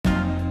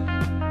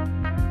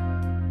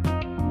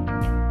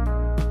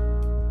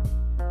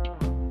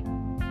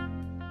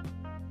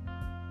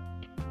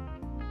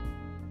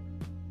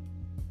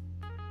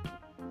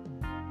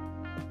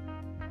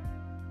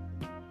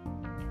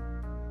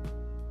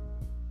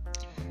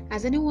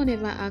Has anyone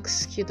ever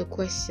asked you the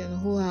question,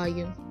 who are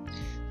you?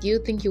 Do you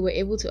think you were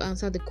able to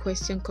answer the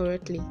question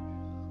correctly?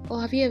 Or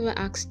have you ever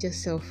asked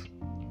yourself?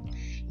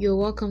 You're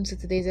welcome to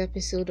today's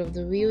episode of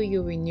The Real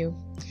You Renew.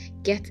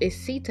 Get a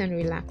seat and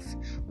relax.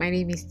 My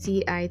name is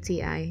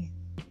TITI.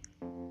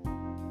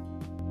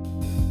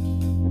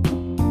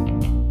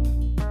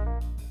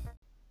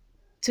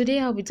 Today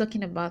I'll be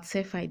talking about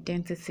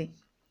self-identity.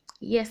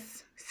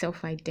 Yes,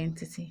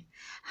 self-identity.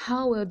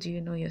 How well do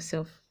you know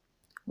yourself?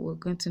 We're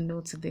going to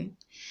know today.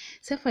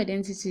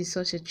 Self-identity is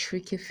such a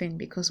tricky thing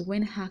because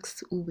when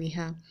asked who we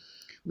are,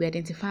 we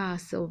identify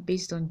ourselves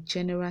based on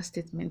general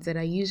statements that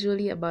are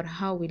usually about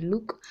how we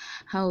look,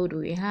 how old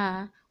we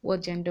are,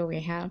 what gender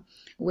we have,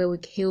 where we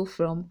hail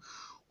from,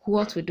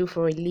 what we do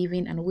for a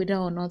living, and whether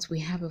or not we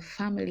have a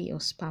family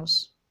or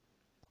spouse.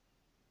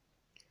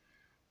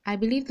 I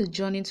believe the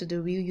journey to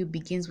the real you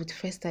begins with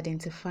first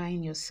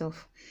identifying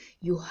yourself.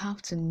 You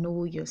have to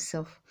know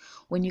yourself.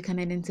 When you can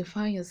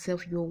identify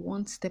yourself, you're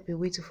one step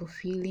away to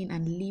fulfilling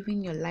and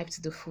living your life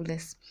to the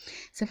fullest.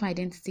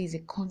 Self-identity is a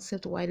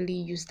concept widely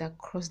used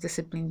across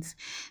disciplines,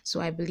 so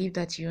I believe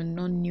that you're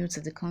not new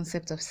to the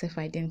concept of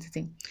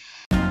self-identity.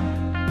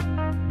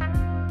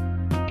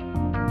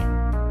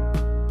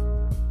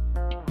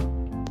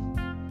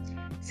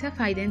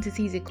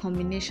 Self-identity is a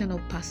combination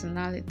of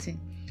personality,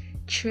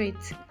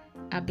 traits,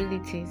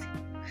 abilities,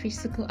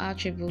 physical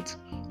attributes,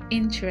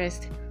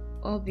 interests,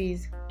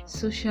 hobbies,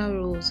 social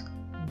roles,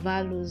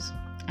 values,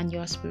 and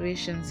your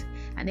aspirations,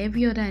 and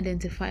every other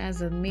identifiers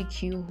that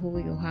make you who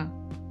you are.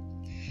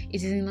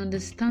 It is in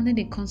understanding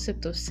the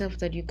concept of self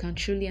that you can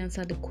truly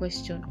answer the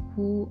question,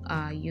 who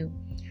are you?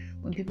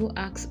 When people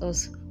ask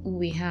us who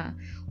we are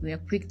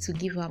quick to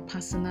give our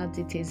personal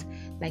details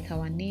like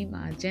our name,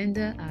 our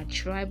gender, our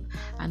tribe,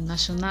 our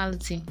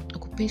nationality,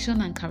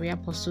 occupation, and career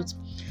pursuits.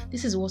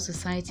 This is what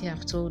society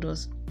have told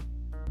us.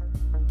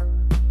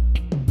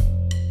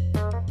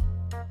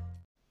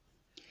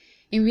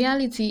 In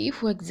reality,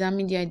 if we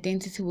examine the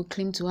identity we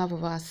claim to have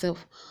of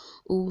ourselves,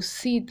 we will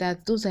see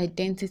that those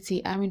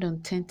identities aren't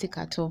authentic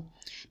at all.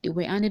 They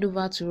were handed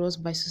over to us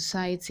by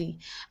society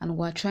and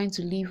we are trying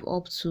to live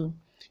up to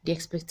the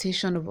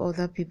expectation of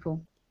other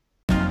people.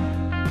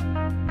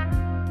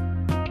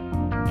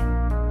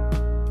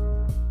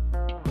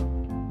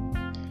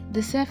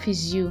 The self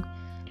is you,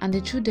 and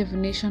the true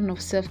definition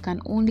of self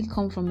can only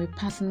come from a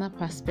personal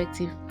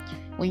perspective.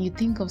 When you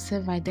think of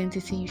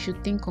self-identity, you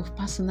should think of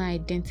personal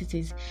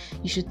identities.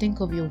 You should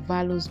think of your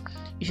values.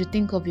 You should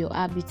think of your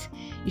habits.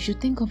 You should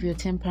think of your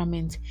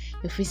temperament,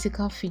 your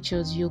physical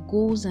features, your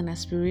goals and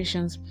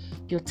aspirations,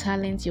 your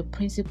talents, your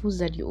principles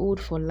that you hold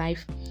for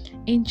life,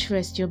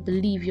 interest, your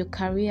belief, your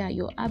career,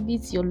 your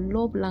habits, your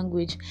love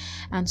language,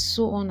 and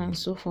so on and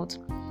so forth.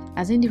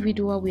 As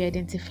individuals, we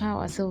identify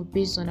ourselves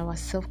based on our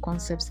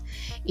self-concepts.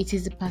 It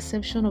is the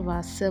perception of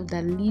ourselves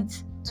that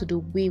leads to the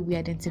way we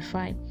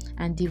identify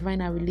and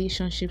define our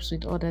relationships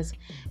with others.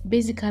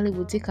 Basically,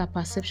 we take our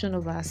perception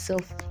of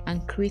ourselves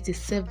and create a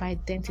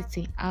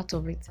self-identity out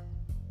of it.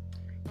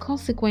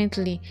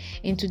 Consequently,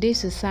 in today's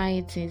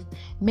society,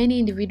 many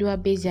individuals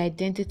base their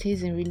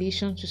identities in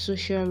relation to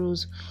social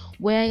rules,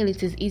 where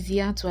it is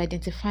easier to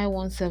identify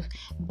oneself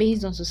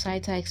based on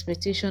societal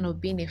expectation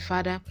of being a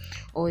father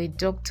or a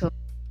doctor,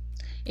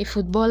 a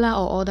footballer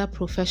or other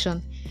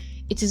profession.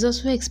 It is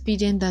also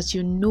expedient that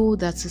you know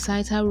that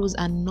societal rules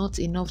are not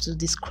enough to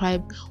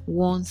describe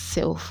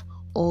oneself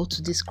or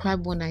to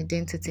describe one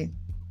identity.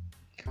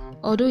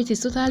 Although it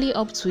is totally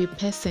up to a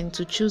person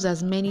to choose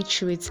as many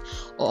traits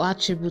or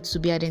attributes to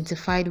be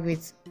identified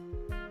with.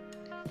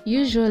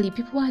 Usually,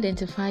 people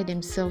identify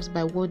themselves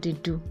by what they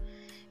do,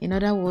 in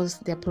other words,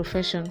 their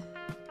profession.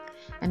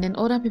 And then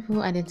other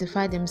people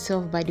identify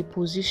themselves by the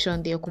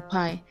position they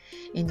occupy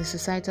in the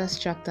societal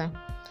strata.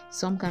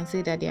 Some can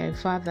say that they are a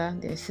father,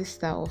 their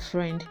sister or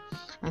friend,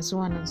 and so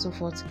on and so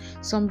forth.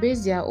 Some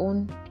base their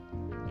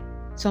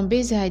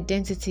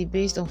identity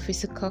based on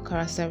physical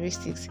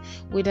characteristics,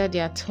 whether they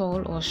are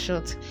tall or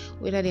short,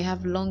 whether they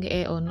have long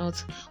hair or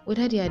not,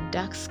 whether they are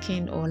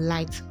dark-skinned or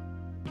light.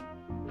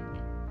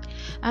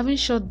 Having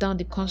shut down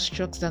the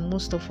constructs that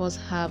most of us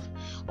have,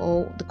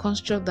 or the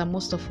construct that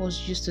most of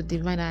us use to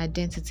define our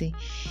identity,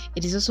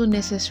 it is also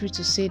necessary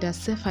to say that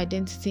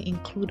self-identity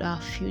includes our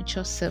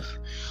future self.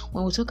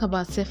 When we talk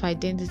about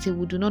self-identity,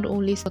 we do not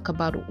only talk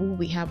about who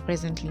we are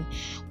presently,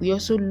 we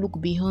also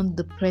look beyond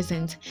the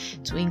present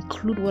to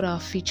include what our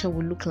future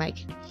will look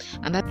like.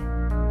 And that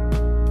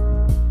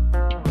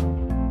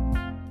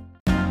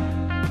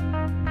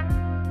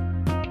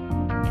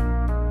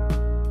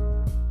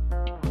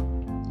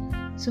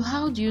So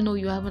how do you know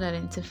you haven't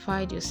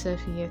identified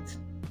yourself yet?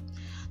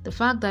 The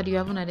fact that you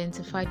haven't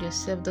identified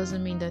yourself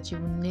doesn't mean that you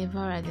will never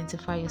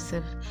identify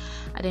yourself.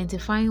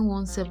 Identifying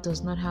oneself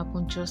does not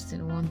happen just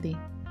in one day.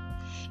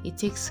 It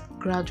takes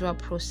gradual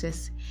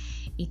process.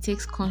 It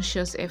takes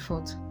conscious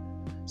effort.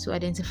 So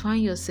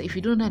identifying yourself, if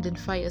you don't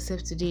identify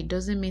yourself today, it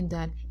doesn't mean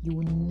that you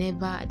will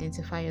never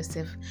identify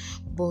yourself.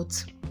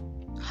 But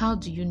how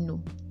do you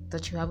know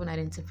that you haven't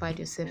identified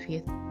yourself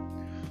yet?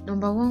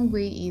 Number one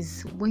way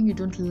is when you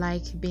don't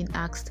like being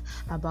asked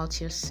about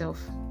yourself.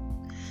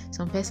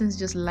 Some persons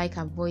just like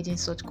avoiding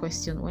such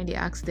questions. When they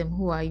ask them,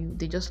 who are you?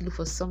 They just look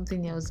for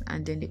something else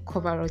and then they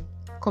cover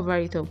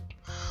it up.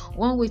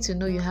 One way to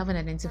know you haven't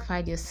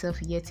identified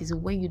yourself yet is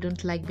when you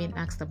don't like being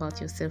asked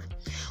about yourself.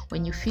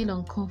 When you feel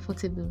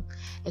uncomfortable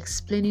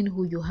explaining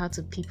who you are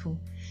to people,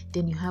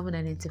 then you haven't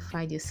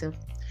identified yourself.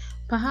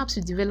 Perhaps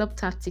you develop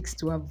tactics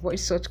to avoid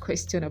such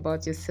questions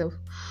about yourself,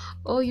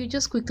 or you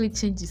just quickly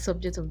change the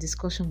subject of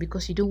discussion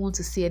because you don't want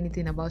to say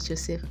anything about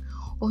yourself,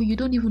 or you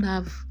don't even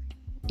have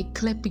a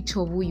clear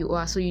picture of who you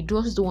are, so you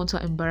just don't want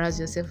to embarrass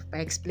yourself by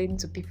explaining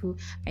to people,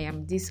 I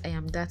am this, I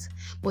am that.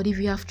 But if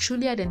you have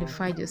truly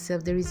identified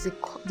yourself, there's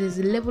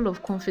a level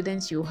of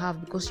confidence you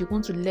have, because you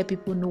want to let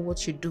people know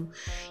what you do,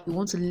 you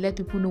want to let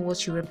people know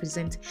what you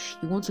represent,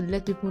 you want to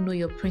let people know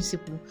your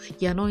principle.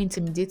 You are not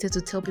intimidated to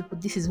tell people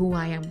this is who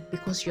I am,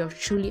 because you have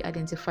truly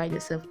identified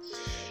yourself.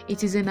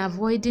 It is in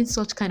avoiding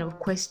such kind of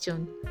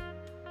question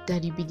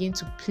that you begin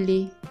to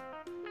play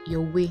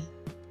your way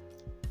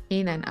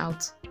in and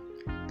out,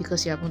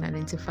 because you haven't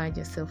identified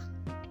yourself.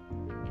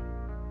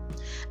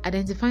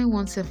 Identifying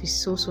oneself is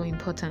so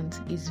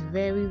important. It's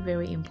very,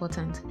 very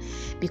important,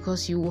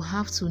 because you will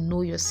have to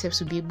know yourself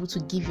to be able to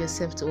give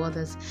yourself to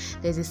others.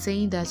 There's a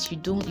saying that you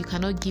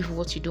cannot give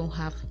what you don't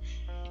have.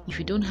 If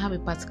you don't have a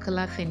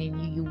particular thing in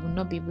you, you will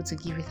not be able to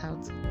give it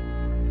out.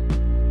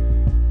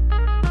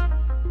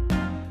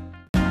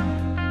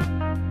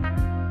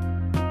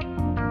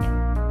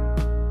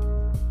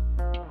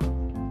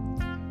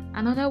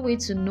 Another way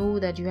to know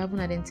that you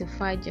haven't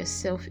identified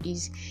yourself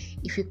is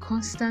if you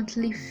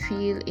constantly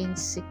feel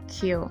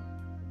insecure.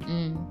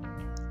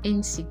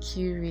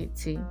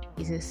 Insecurity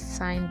is a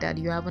sign that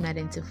you haven't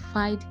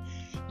identified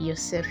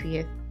yourself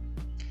yet.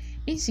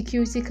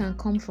 Insecurity can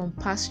come from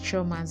past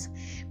traumas,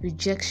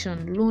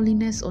 rejection,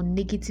 loneliness, or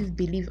negative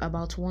belief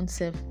about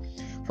oneself.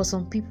 For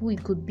some people,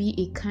 it could be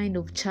a kind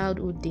of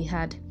childhood they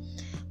had.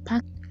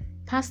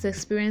 Past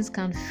experience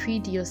can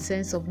feed your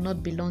sense of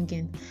not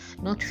belonging,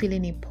 not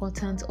feeling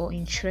important or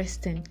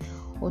interesting,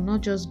 or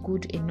not just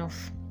good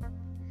enough.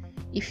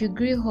 If you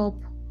grew up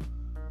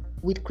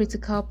with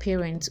critical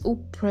parents who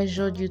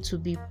pressured you to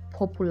be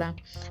popular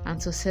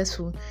and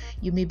successful,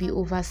 you may be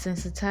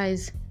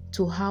oversensitized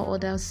to how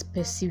others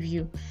perceive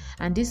you,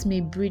 and this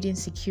may breed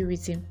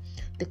insecurity.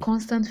 The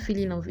constant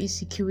feeling of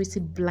insecurity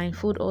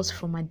blindfolds us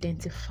from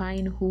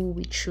identifying who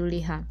we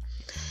truly are.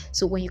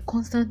 So when you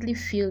constantly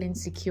feel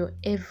insecure,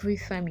 every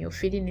time you're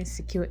feeling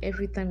insecure,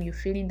 every time you're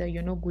feeling that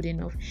you're not good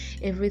enough,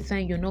 every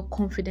time you're not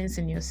confident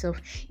in yourself,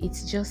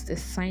 it's just a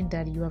sign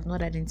that you have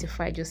not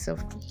identified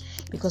yourself.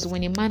 Because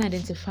when a man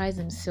identifies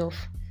himself,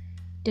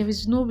 there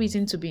is no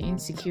reason to be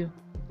insecure.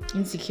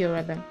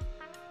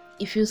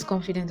 He feels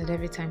confident at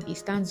every time. He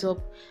stands up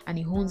and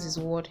he owns his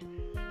word.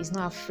 He's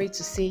not afraid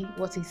to say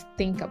what he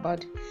thinks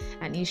about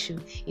an issue.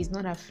 He's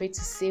not afraid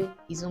to say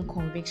his own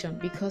conviction,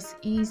 because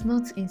he is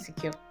not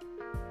insecure.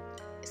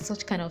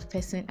 Such kind of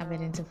person I've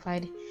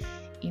identified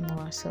him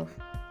or herself.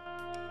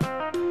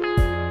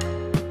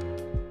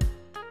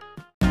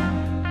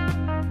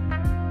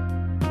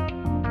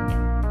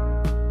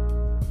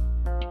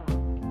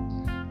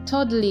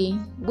 Thirdly,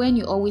 when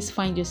you always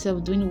find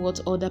yourself doing what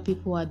other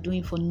people are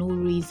doing for no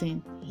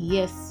reason.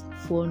 Yes,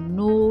 for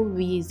no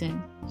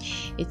reason.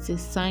 It's a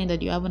sign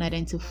that you haven't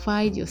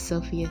identified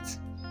yourself yet.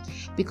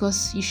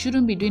 Because you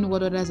shouldn't be doing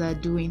what others are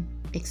doing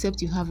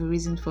except you have a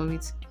reason for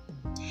it.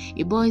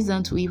 It boils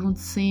down to even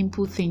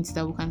simple things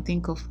that we can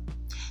think of.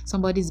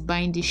 Somebody's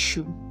buying this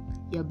shoe,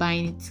 you're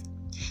buying it.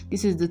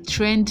 This is the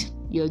trend,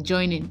 you're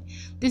joining.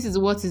 This is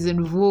what is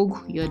in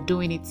vogue, you're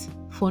doing it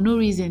for no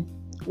reason.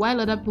 While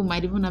other people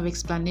might even have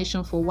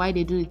explanation for why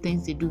they do the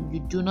things they do, you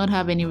do not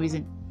have any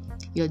reason.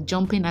 You're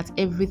jumping at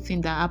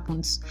everything that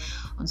happens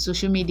on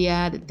social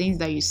media, the things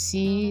that you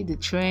see, the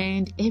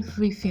trend,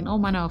 everything, all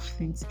manner of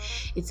things.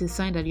 It's a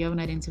sign that you haven't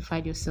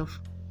identified yourself.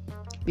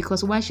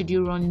 Because why should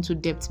you run into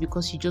debt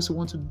because you just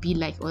want to be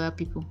like other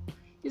people?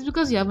 It's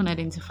because you haven't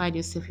identified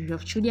yourself. If you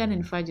have truly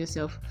identified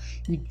yourself,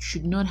 you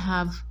should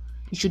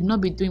not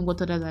be doing what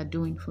others are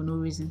doing for no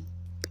reason.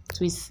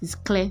 So it's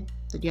clear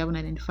that you haven't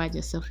identified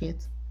yourself yet.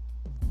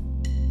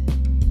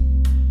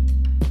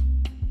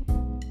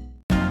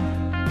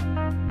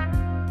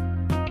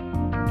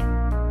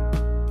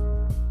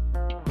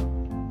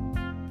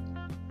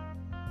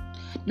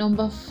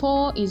 Number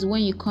 4 is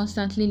when you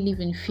constantly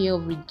live in fear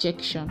of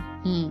rejection.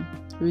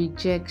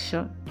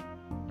 Rejection.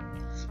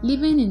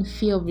 Living in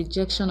fear of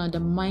rejection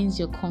undermines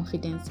your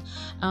confidence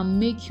and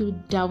make you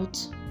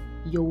doubt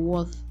your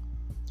worth.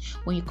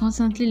 When you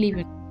constantly live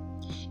in,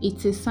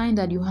 it's a sign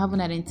that you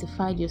haven't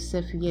identified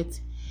yourself yet.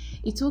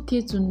 It's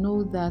okay to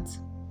know that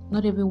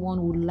not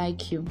everyone will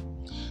like you.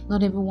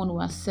 Not everyone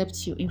will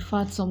accept you. In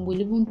fact, some will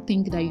even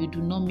think that you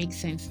do not make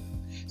sense.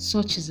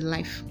 Such is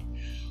life.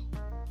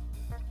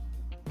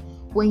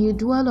 When you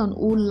dwell on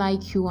who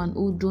like you and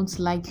who don't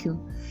like you,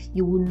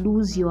 you will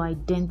lose your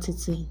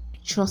identity.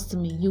 Trust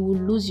me, you will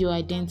lose your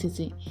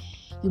identity.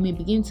 You may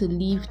begin to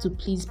live to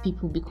please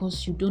people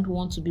because you don't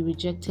want to be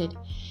rejected.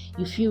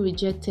 You feel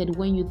rejected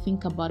when you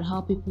think about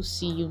how people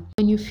see you.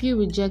 When you feel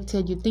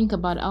rejected, you think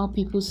about how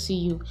people see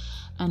you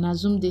and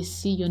assume they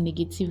see your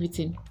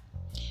negativity.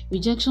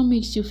 Rejection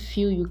makes you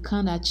feel you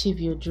can't achieve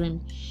your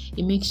dream.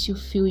 It makes you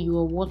feel you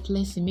are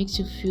worthless. It makes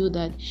you feel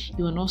that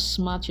you are not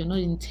smart, you're not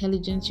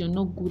intelligent, you're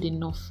not good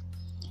enough.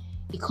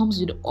 It comes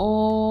with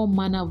all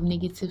manner of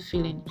negative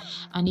feeling.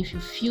 And if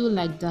you feel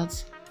like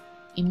that,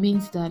 it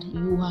means that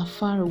you are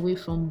far away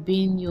from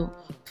being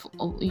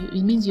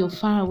it means you're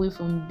far away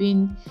from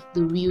being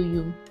the real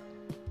you.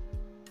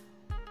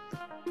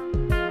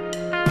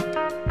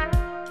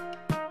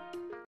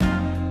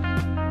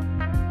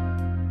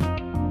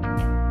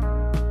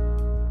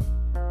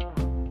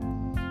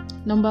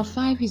 Number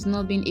 5 is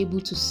not being able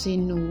to say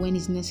no when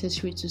it's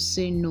necessary to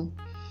say no.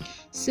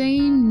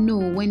 Saying no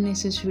when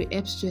necessary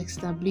helps to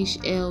establish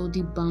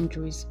healthy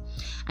boundaries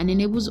and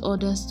enables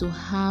others to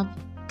have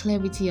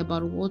clarity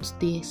about what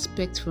they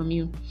expect from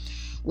you.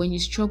 When you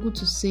struggle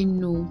to say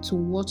no to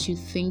what you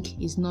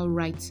think is not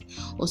right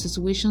or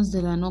situations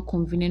that are not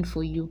convenient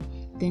for you,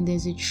 then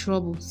there's a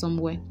trouble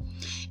somewhere.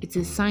 It's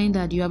a sign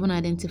that you haven't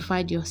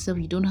identified yourself.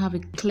 You don't have a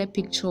clear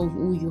picture of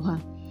who you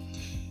are.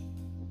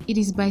 It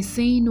is by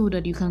saying no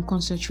that you can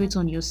concentrate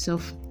on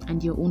yourself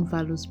and your own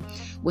values.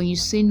 When you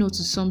say no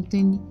to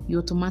something, you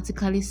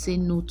automatically say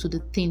no to the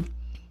thing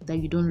that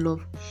you don't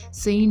love.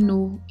 Saying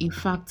no, in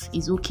fact,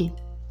 is okay.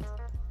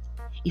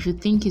 If you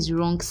think it's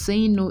wrong,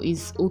 saying no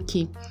is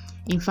okay.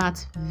 In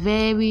fact,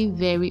 very,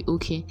 very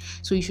okay.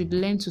 So you should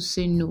learn to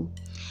say no.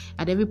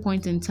 At every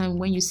point in time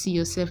when you see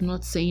yourself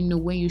not saying no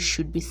when you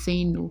should be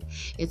saying no,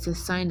 it's a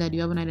sign that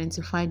you haven't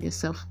identified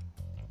yourself.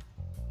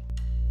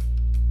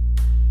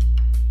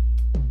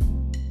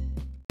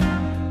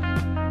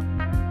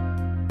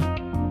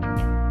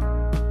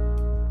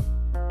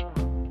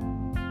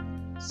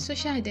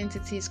 Social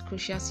identity is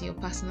crucial to your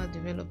personal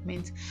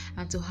development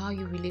and to how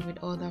you relate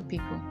with other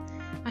people.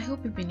 I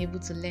hope you've been able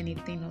to learn a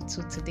thing or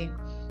two today.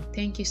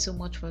 Thank you so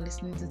much for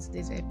listening to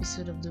today's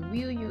episode of The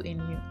Real You in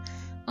You.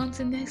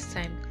 Until next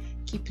time,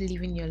 keep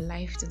living your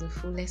life to the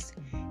fullest,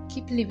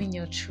 keep living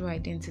your true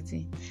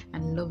identity,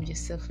 and love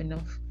yourself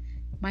enough.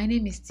 My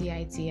name is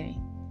TITI.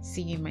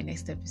 See you in my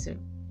next episode.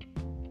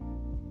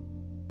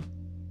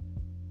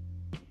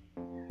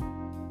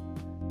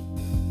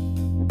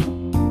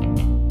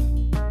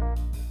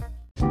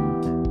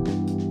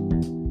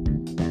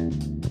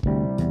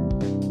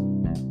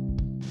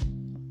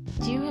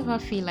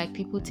 Feel like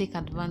people take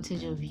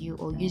advantage of you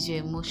or use your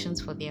emotions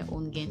for their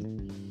own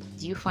gain?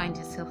 Do you find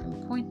yourself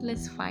in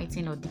pointless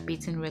fighting or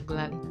debating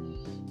regularly?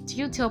 Do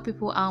you tell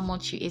people how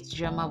much you hate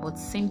drama but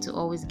seem to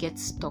always get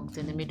stuck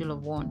in the middle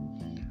of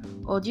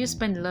one? Or do you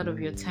spend a lot of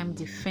your time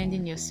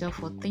defending yourself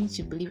for things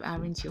you believe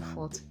aren't your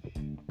fault?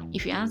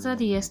 If you answered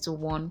yes to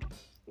one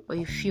or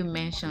a few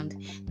mentioned,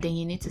 then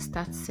you need to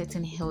start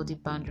setting healthy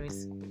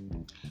boundaries.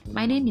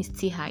 My name is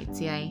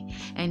TITI,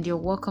 and you're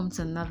welcome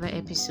to another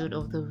episode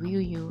of The Real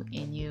You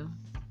in You.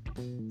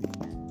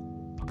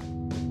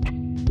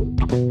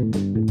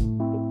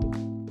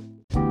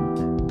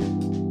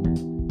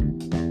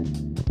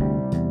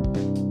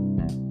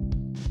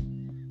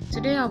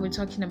 Today I'll be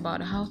talking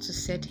about how to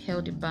set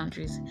healthy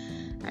boundaries.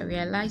 I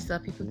realize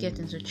that people get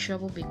into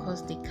trouble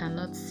because they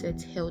cannot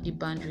set healthy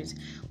boundaries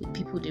with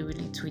people they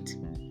relate with.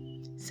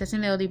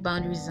 Setting healthy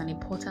boundaries is an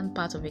important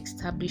part of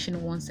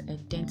establishing one's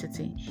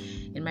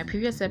identity. In my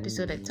previous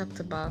episode, I talked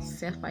about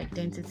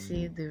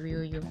self-identity, the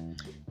real you.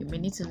 You may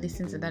need to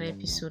listen to that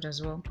episode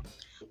as well.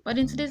 But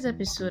in today's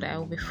episode, I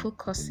will be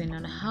focusing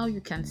on how you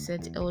can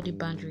set healthy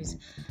boundaries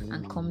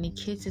and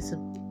communicate it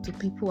to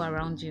people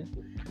around you.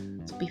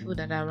 To people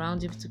that are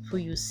around you, to people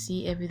you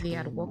see every day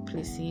at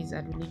workplaces,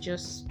 at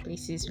religious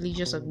places,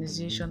 religious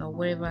organization, or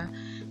wherever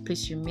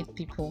place you meet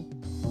people.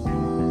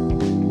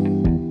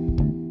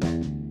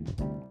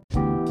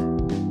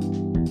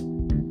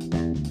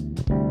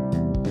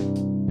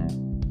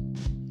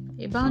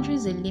 A boundary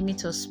is a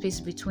limit or space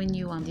between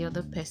you and the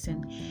other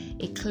person,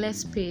 a clear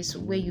space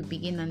where you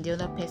begin and the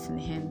other person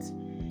ends.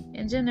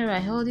 In general,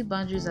 healthy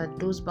boundaries are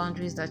those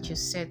boundaries that you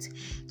set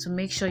to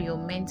make sure you're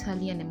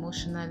mentally and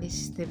emotionally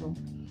stable.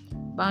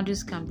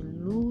 Boundaries can be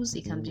loose,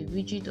 it can be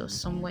rigid, or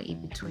somewhere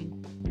in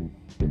between.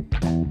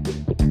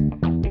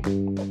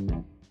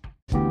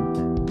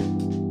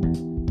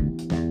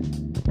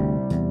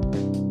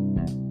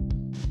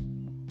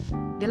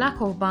 The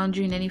lack of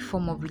boundary in any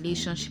form of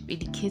relationship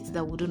indicates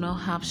that we do not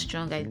have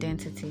strong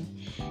identity.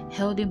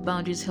 Healthy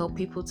boundaries help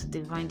people to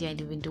define their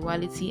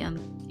individuality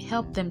and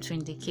help them to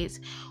indicate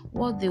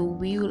what they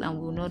will and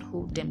will not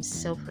hold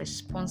themselves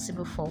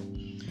responsible for.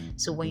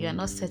 So when you are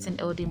not setting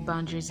healthy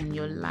boundaries in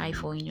your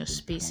life or in your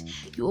space,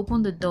 you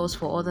open the doors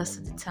for others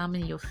to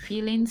determine your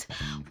feelings,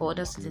 for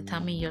others to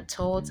determine your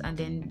thoughts, and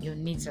then your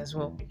needs as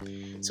well.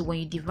 So when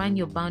you define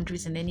your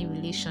boundaries in any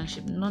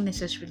relationship, not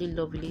necessarily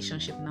love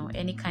relationship now,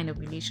 any kind of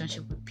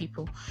relationship with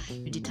people,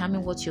 you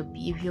determine what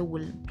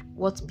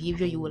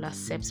behavior you will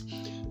accept,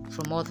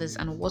 from others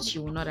and what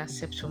you will not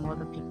accept from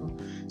other people.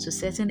 So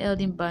setting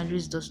healthy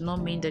boundaries does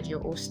not mean that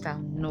you're hostile.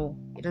 No,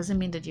 it doesn't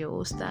mean that you're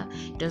hostile.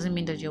 It doesn't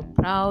mean that you're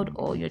proud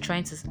or you're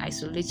trying to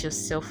isolate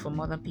yourself from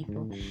other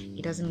people.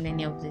 It doesn't mean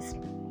any of this.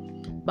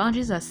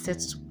 Boundaries are set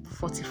to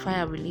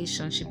fortify a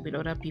relationship with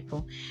other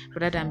people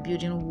rather than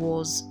building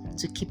walls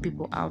to keep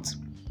people out.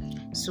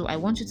 So I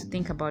want you to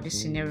think about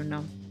this scenario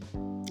now.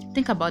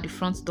 Think about the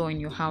front door in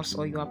your house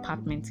or your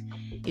apartment.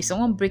 If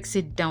someone breaks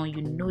it down,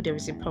 you know there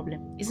is a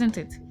problem, isn't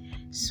it?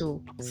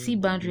 So see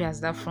boundary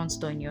as that front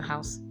door in your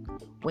house.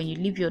 When you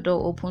leave your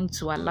door open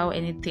to allow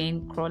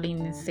anything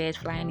crawling inside,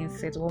 flying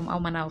inside, all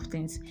manner of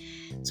things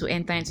to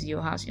enter into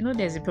your house, you know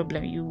there's a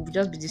problem. You will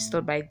just be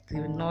disturbed by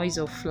the noise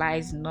of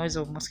flies, noise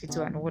of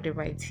mosquito, and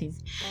whatever it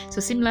is.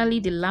 So similarly,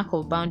 the lack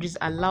of boundaries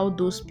allow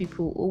those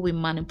people who will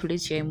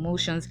manipulate your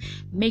emotions,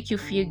 make you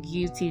feel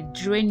guilty,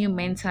 drain you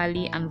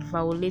mentally, and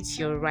violate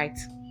your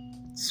rights.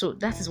 So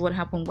that is what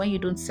happens when you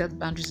don't set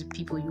boundaries with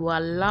people. You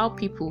allow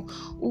people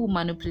who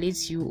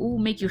manipulate you, who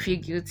make you feel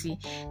guilty.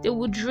 They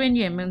will drain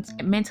you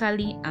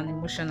mentally and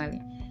emotionally.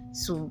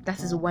 So that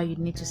is why you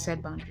need to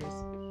set boundaries.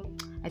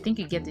 I think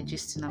you get the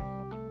gist now.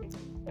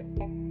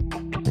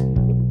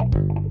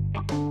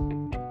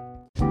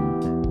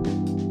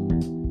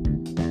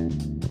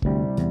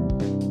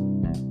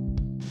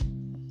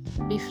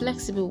 Be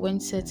flexible when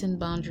setting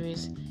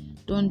boundaries.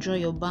 Don't draw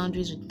your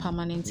boundaries with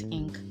permanent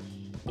ink.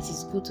 It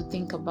is good to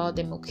think about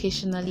them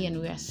occasionally and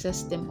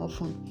reassess them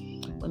often.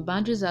 When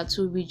boundaries are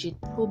too rigid,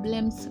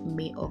 problems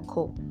may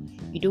occur.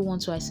 You don't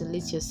want to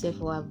isolate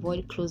yourself or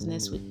avoid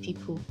closeness with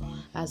people,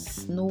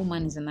 as no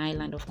man is an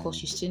island. Of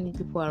course, you still need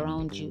people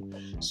around you.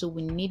 So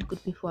we need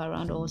good people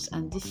around us,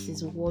 and this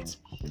is what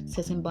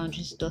setting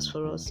boundaries does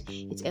for us.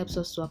 It helps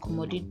us to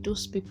accommodate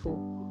those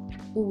people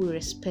who will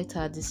respect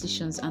our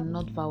decisions and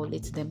not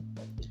violate them.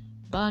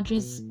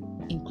 Boundaries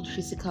include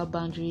physical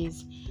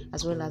boundaries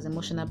as well as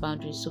emotional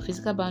boundaries. So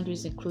physical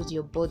boundaries include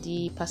your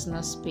body,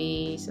 personal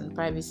space, and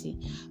privacy.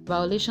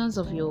 Violations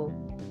of your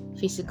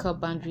physical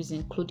boundaries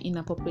include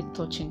inappropriate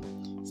touching,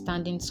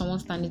 someone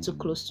standing too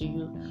close to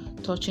you,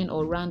 touching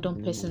or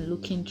random person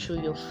looking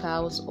through your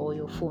files or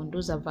your phone.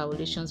 Those are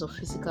violations of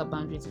physical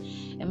boundaries.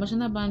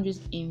 Emotional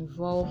boundaries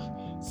involve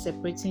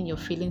separating your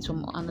feelings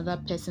from another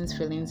person's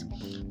feelings.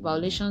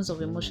 Violations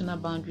of emotional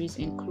boundaries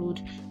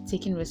include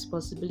taking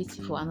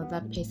responsibility for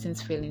another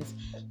person's feelings,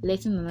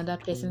 letting another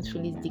person's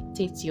feelings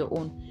dictate your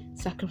own,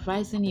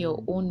 sacrificing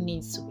your own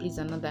needs to please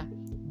another,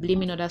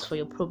 blaming others for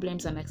your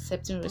problems, and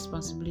accepting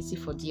responsibility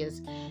for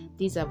theirs.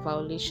 These are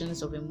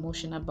violations of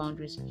emotional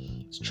boundaries.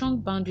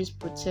 Strong boundaries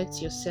protect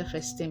your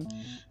self-esteem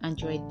and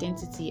your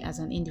identity as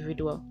an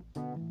individual,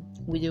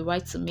 with the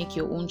right to make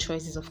your own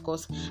choices, of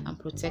course, and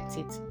protect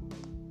it.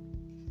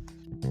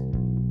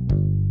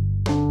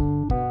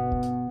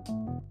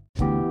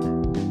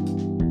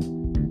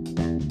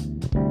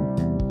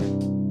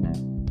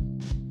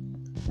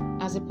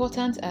 As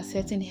important as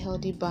setting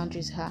healthy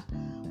boundaries are,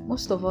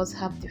 most of us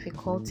have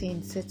difficulty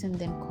in setting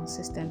them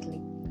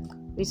consistently.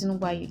 Reason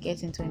why you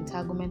get into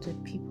entanglement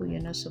with people you're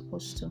not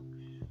supposed to,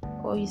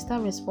 or you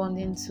start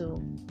responding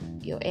to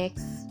your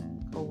ex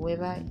or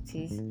whoever it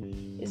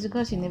is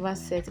because you never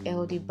set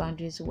healthy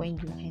boundaries when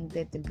you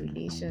ended the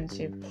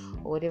relationship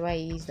or whatever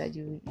it is that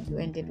you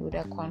ended,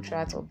 whether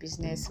contract or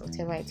business,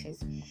 whatever it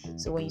is.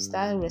 So when you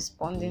start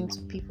responding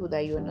to people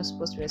that you're not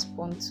supposed to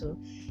respond to,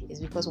 it's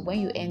because when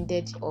you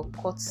ended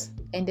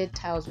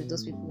ties with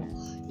those people,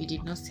 you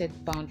did not set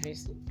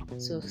boundaries.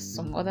 So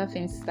some other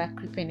things start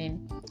creeping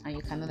in and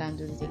you cannot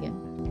undo it again.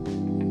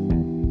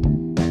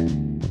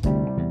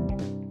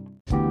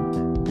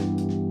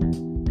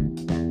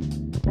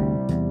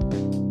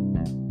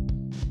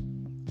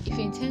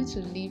 To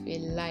live a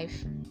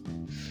life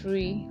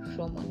free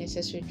from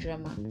unnecessary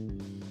drama,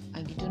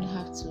 and you don't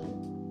have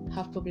to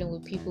have problem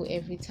with people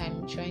every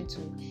time trying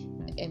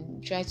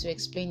to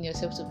explain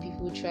yourself to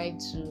people, try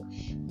to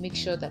make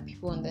sure that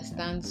people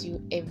understand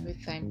you every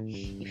time.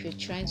 If you're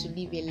trying to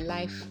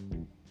live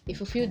a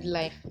fulfilled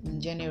life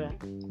in general,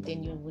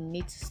 then you will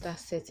need to start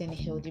setting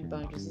healthy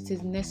boundaries. It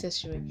is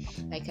necessary,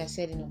 like I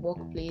said, in the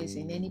workplace,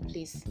 in any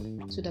place,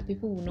 so that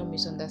people will not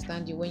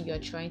misunderstand you when you are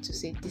trying to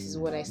say, this is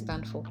what I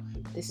stand for,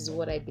 this is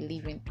what I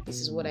believe in, this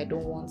is what I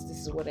don't want, this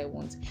is what I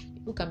want.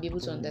 People can be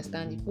able to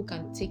understand you, people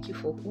can take you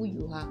for who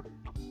you are.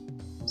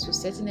 So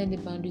setting healthy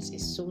boundaries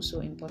is so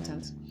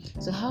important.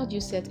 So how do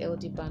you set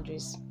healthy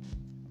boundaries?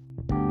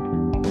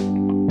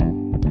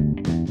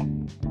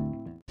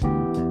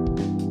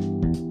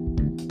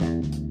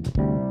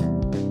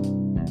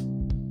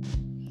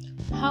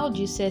 How do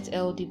you set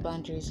healthy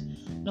boundaries?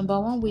 Number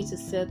one way to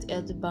set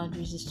healthy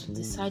boundaries is to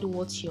decide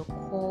what your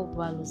core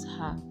values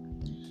are.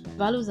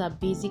 Values are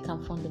basic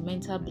and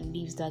fundamental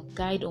beliefs that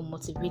guide or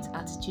motivate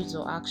attitudes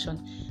or action.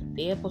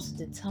 They help us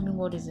to determine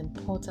what is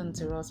important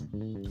to us.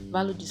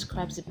 Value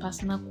describes the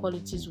personal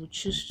qualities we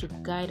choose to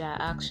guide our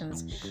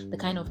actions, the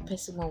kind of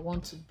person we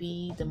want to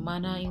be, the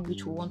manner in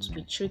which we want to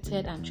be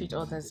treated and treat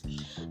others,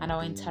 and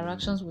our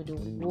interactions with the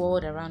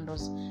world around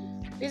us.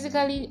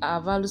 Basically,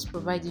 our values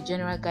provide the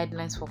general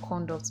guidelines for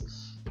conduct.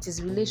 It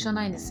is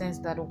relational in the sense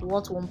that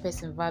what one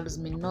person values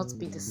may not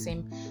be the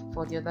same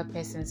for the other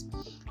persons.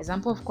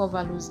 Example of core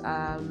values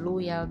are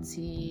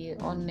loyalty,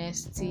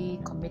 honesty,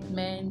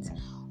 commitment,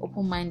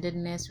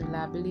 open-mindedness,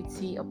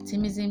 reliability,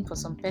 optimism. For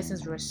some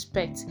persons,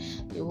 respect.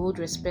 They hold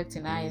respect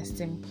in high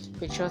esteem,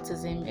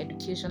 patriotism,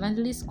 education, and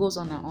the list goes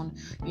on and on.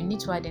 You need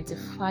to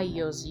identify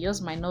yours.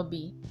 Yours might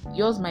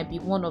be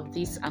one of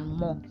these and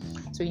more.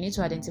 So you need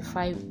to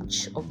identify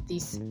which of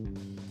these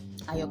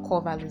are your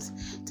core values.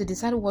 To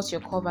decide what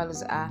your core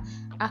values are,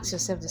 ask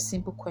yourself the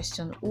simple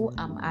question: who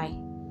am I?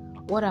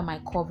 What are my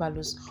core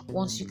values?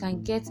 Once you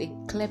can get a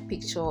clear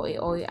picture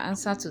or an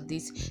answer to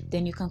this,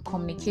 then you can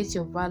communicate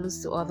your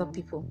values to other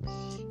people.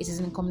 It is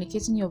in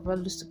communicating your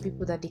values to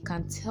people that they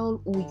can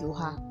tell who you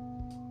are.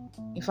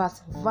 In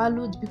fact, the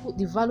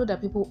value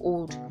that people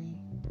hold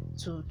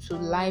to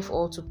life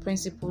or to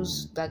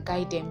principles that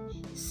guide them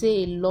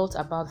say a lot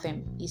about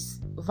them.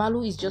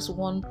 Value is just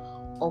one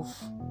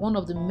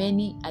of the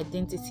many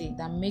identity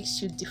that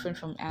makes you different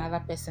from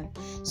another person.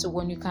 So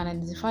when you can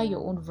identify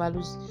your own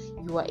values,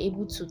 you are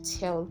able to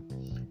tell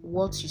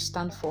what you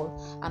stand for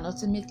and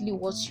ultimately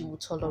what you will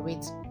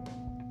tolerate.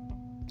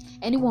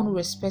 Anyone who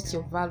respects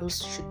your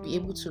values should be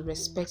able to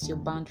respect your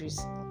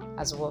boundaries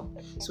as well.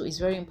 So it's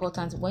very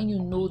important when you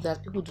know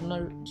that people do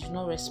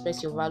not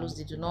respect your values,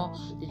 they do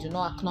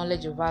not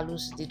acknowledge your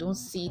values, they don't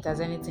see it as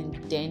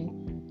anything, then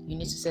you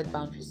need to set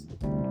boundaries.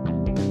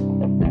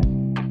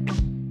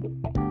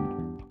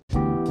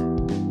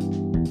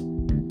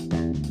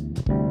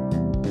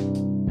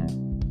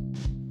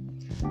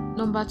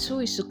 Number 2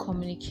 is to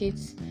communicate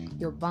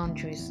your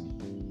boundaries.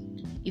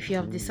 If you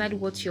have decided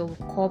what your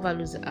core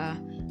values are,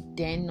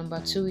 then number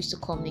 2 is to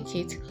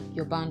communicate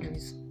your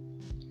boundaries.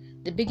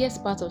 The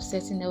biggest part of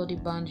setting a healthy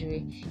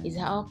boundary is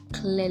how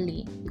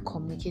clearly you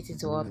communicate it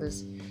to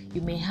others.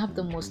 You may have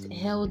the most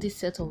healthy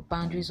set of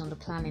boundaries on the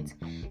planet,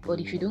 but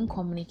if you don't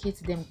communicate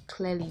them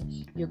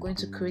clearly, you're going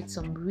to create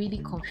some really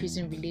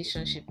confusing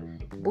relationship,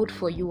 both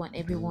for you and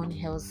everyone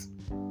else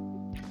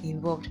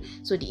involved.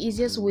 So the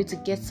easiest way to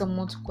get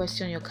someone to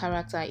question your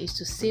character is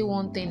to say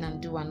one thing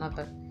and do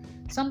another.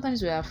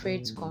 Sometimes we are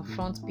afraid to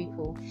confront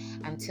people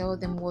and tell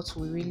them what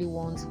we really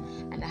want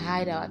and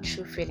hide our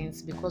true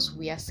feelings because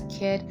we are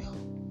scared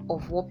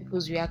of what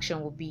people's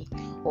reaction will be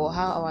or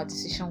how our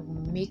decision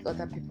will make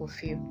other people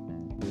feel.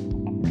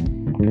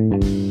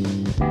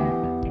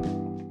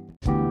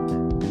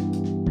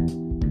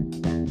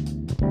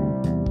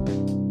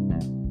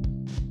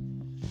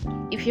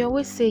 If you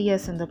always say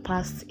yes in the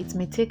past, it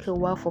may take a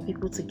while for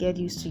people to get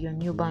used to your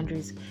new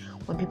boundaries.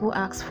 When people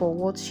ask for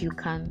what you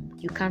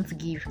can't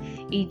give,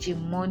 e.g.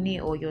 money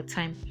or your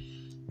time,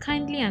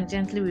 kindly and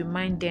gently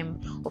remind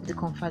them of the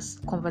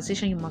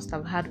conversation you must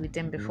have had with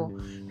them before.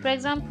 For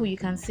example, you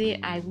can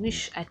say, I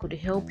wish I could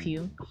help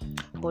you,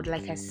 but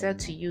like I said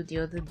to you the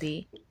other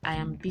day, I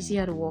am busy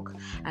at work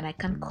and I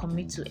can't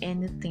commit to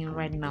anything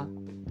right now.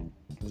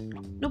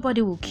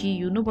 Nobody will kill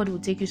you, nobody will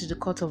take you to the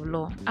court of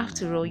law.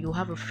 After all, you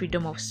have a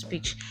freedom of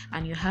speech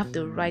and you have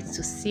the right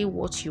to say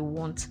what you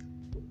want.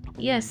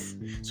 Yes,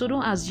 so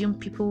don't assume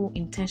people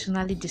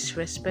intentionally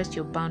disrespect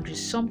your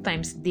boundaries.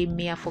 Sometimes they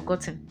may have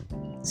forgotten.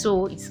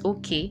 So it's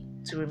okay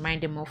to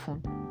remind them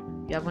often.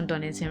 You haven't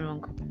done anything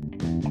wrong.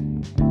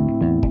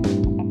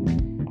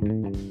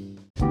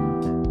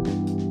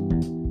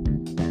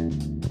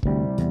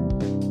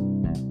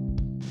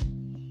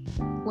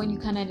 When you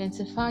can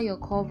identify your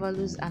core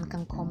values and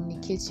can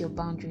communicate your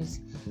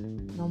boundaries.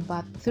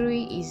 Number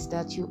 3 is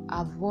that you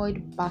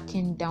avoid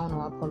backing down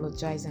or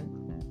apologizing.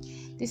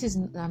 This is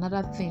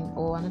another thing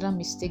or another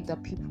mistake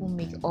that people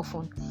make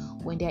often.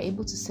 When they are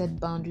able to set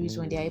boundaries,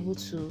 when they are able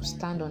to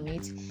stand on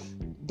it,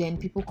 then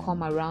people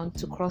come around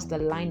to cross the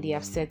line they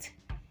have set.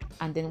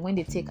 And then when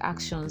they take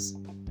actions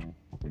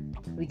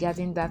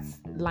regarding that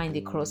line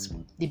they cross,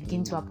 they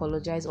begin to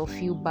apologize or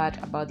feel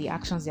bad about the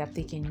actions they have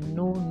taken.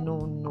 No.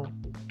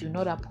 Do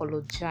not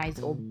apologize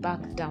or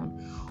back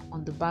down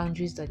on the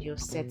boundaries that you have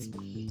set.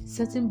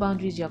 Setting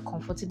boundaries you are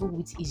comfortable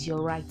with is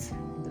your right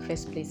in the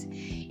first place.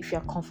 If you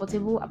are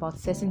comfortable about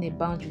setting a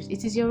boundaries,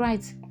 it is your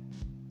right.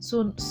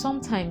 So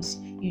sometimes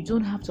you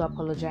don't have to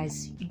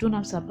apologize. You don't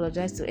have to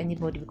apologize to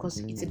anybody because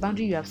it's a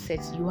boundary you have set.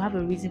 You have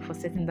a reason for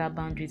setting that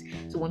boundaries.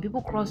 So when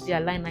people cross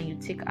their line and you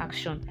take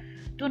action,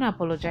 don't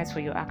apologize for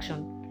your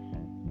action.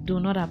 Do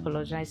not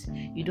apologize.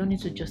 You don't need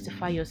to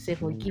justify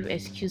yourself or give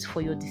excuse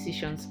for your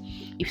decisions.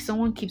 If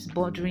someone keeps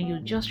bothering you,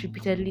 just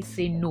repeatedly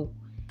say no.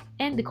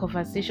 End the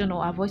conversation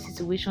or avoid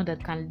situation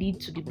that can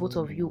lead to the both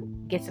of you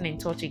getting in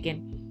touch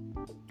again.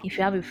 If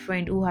you have a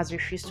friend who has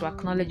refused to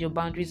acknowledge your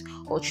boundaries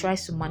or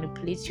tries to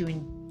manipulate you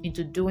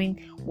into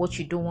doing what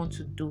you don't want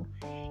to do,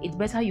 it's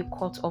better you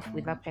cut off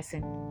with that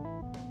person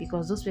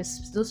because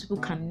those people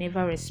can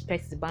never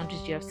respect the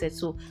boundaries you have set.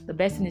 So the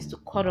best thing is to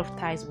cut off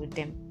ties with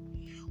them.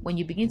 When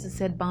you begin to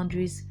set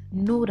boundaries,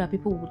 know that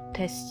people will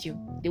test you.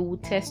 They will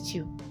test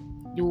you.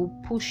 They will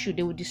push you.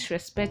 They will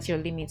disrespect your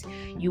limits.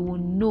 You will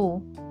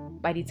know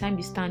by the time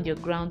you stand your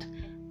ground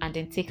and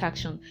then take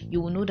action, you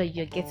will know that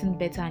you're getting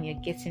better and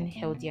you're getting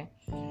healthier.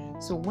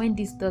 So when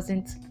this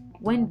doesn't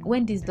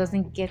When this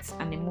doesn't get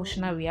an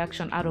emotional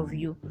reaction out of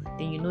you,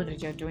 then you know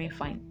that you're doing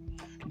fine.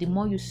 The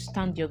more you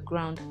stand your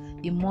ground,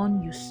 the more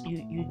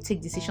you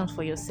take decisions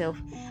for yourself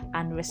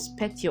and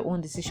respect your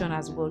own decision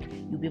as well,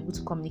 you'll be able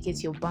to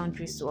communicate your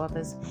boundaries to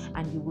others,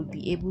 and you will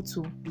be able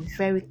to be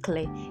very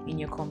clear in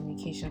your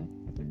communication.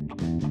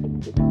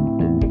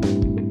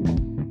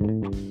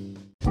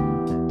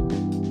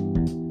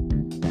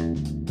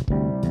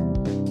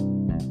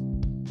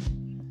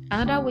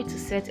 Another way to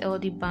set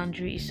healthy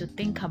boundary is to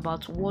think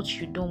about what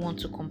you don't want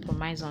to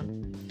compromise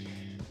on.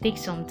 Take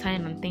some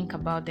time and think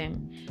about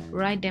them.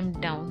 Write them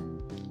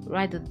down.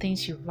 Write the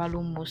things you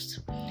value most.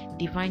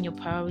 Define your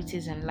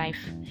priorities in life.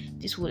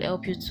 This will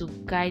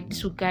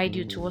guide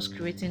you towards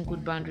creating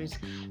good boundaries.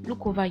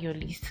 Look over your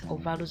list of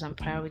values and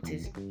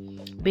priorities.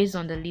 Based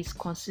on the list,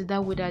 consider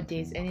whether there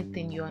is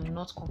anything you are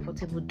not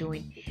comfortable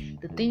doing.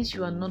 The things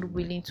you are not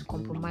willing to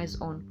compromise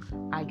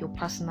on are your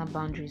personal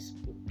boundaries.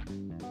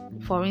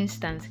 For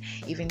instance,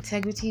 if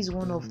integrity is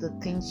one of the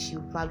things you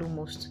value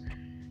most,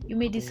 you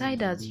may decide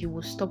that you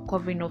will stop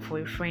covering up for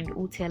a friend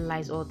who tells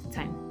lies all the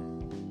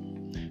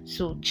time.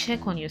 So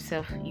check on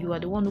yourself. You are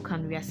the one who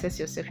can reassess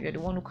yourself. You are the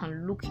one who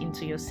can look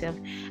into yourself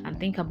and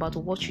think about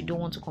what you don't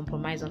want to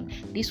compromise on.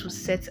 This will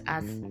set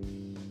as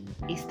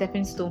a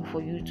stepping stone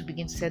for you to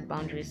begin to set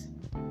boundaries,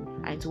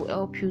 and it will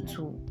help you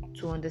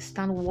to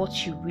understand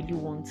what you really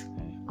want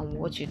and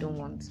what you don't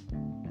want.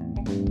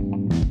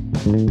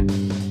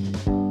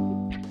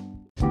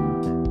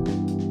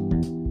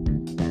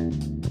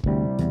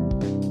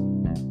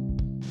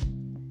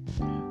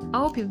 I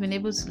hope you've been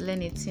able to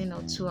learn a thing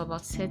or two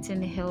about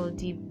setting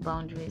healthy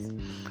boundaries.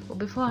 But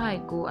before I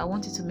go, I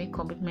want you to make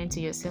commitment to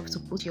yourself to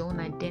put your own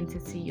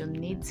identity, your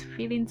needs,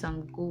 feelings,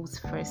 and goals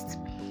first.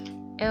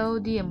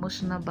 Healthy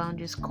emotional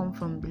boundaries come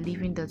from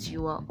believing that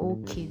you are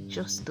okay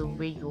just the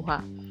way you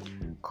are.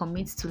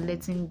 Commit to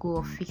letting go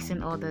of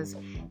fixing others,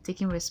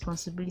 taking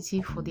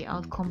responsibility for the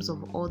outcomes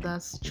of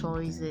others'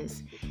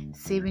 choices,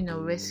 saving or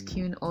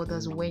rescuing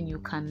others when you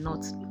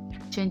cannot,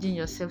 changing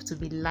yourself to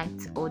be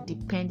liked or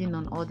depending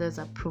on others'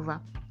 approval.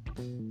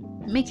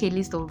 Make a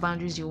list of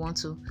boundaries you want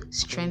to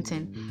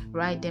strengthen,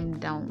 write them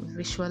down,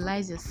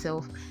 visualize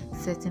yourself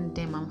setting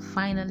them, and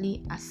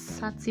finally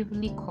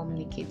assertively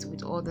communicate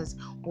with others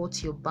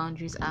what your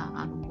boundaries are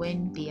and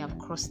when they have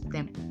crossed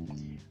them.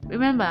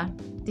 Remember,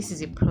 this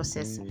is a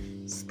process.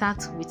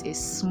 Start with a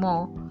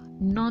small,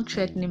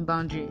 non-threatening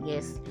boundary,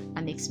 yes,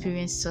 and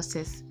experience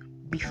success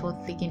before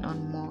taking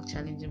on more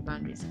challenging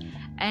boundaries.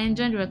 I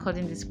enjoyed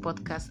recording this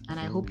podcast, and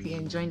I hope you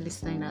enjoy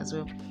listening as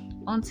well.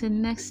 Until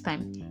next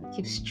time,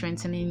 keep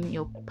strengthening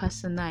your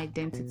personal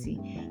identity,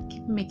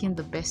 keep making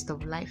the best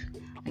of life,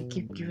 and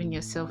keep giving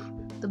yourself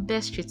the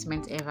best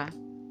treatment ever.